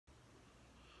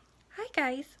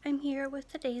guys, I'm here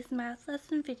with today's math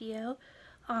lesson video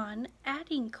on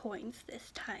adding coins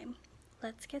this time.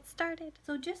 Let's get started.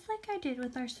 So just like I did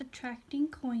with our subtracting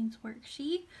coins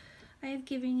worksheet, I have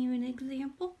given you an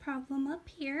example problem up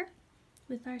here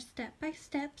with our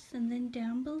step-by-steps, and then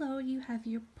down below you have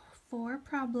your 4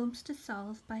 problems to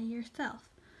solve by yourself.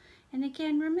 And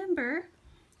again, remember,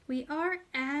 we are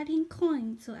adding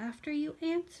coins, so after you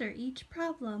answer each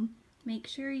problem, make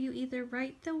sure you either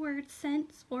write the word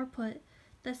cents or put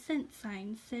the cent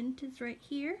sign. Cent is right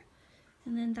here,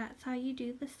 and then that's how you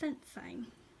do the cent sign.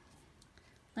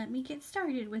 Let me get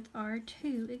started with our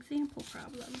 2 example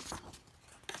problems.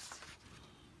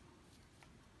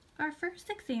 Our first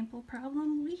example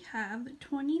problem, we have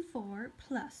 24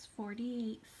 plus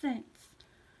 48 cents.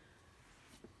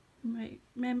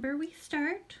 Remember, we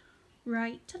start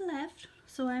right to left,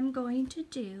 so I'm going to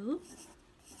do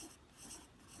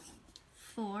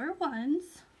 4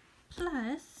 ones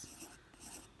plus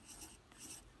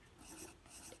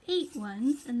 8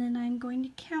 ones, and then I'm going to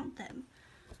count them.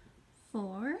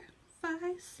 4, 5,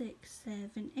 6,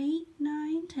 7, 8,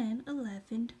 9, 10,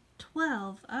 11,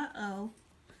 12. Uh-oh.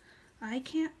 I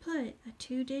can't put a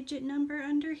 2-digit number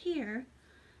under here.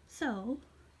 So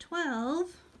 12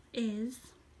 is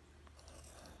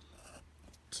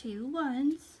 2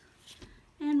 ones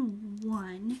and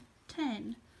 1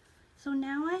 10. So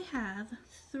now I have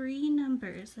 3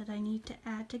 numbers that I need to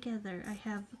add together. I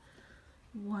have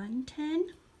 1 10,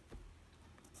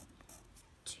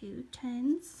 2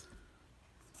 10s,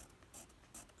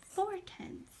 4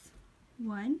 10s.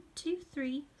 1, 2,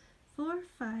 3, 4,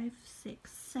 5,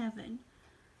 6, 7.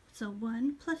 So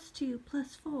 1 plus 2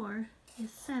 plus 4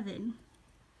 is 7.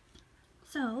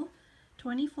 So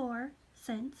 24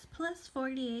 cents plus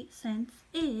 48 cents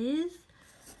is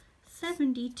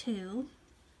 72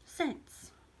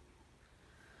 cents.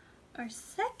 Our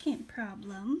second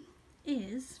problem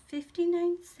is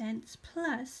 59 cents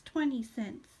plus 20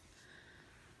 cents.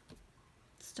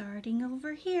 Starting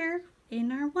over here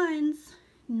in our ones,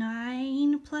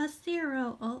 9 plus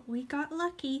 0. Oh, we got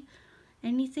lucky.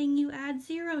 Anything you add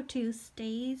 0 to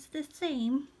stays the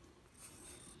same.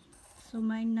 So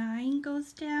my 9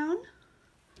 goes down.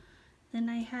 Then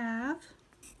I have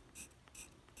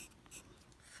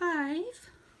 5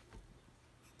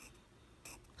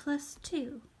 plus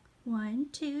 2. 1,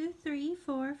 2, 3,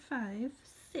 4, 5,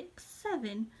 6,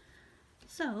 7.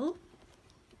 So,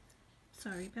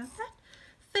 sorry about that.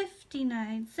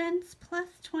 59 cents plus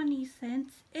 20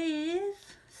 cents is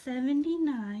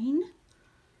 79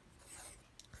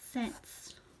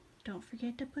 cents. Don't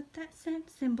forget to put that cent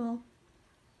symbol.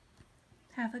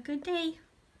 Have a good day.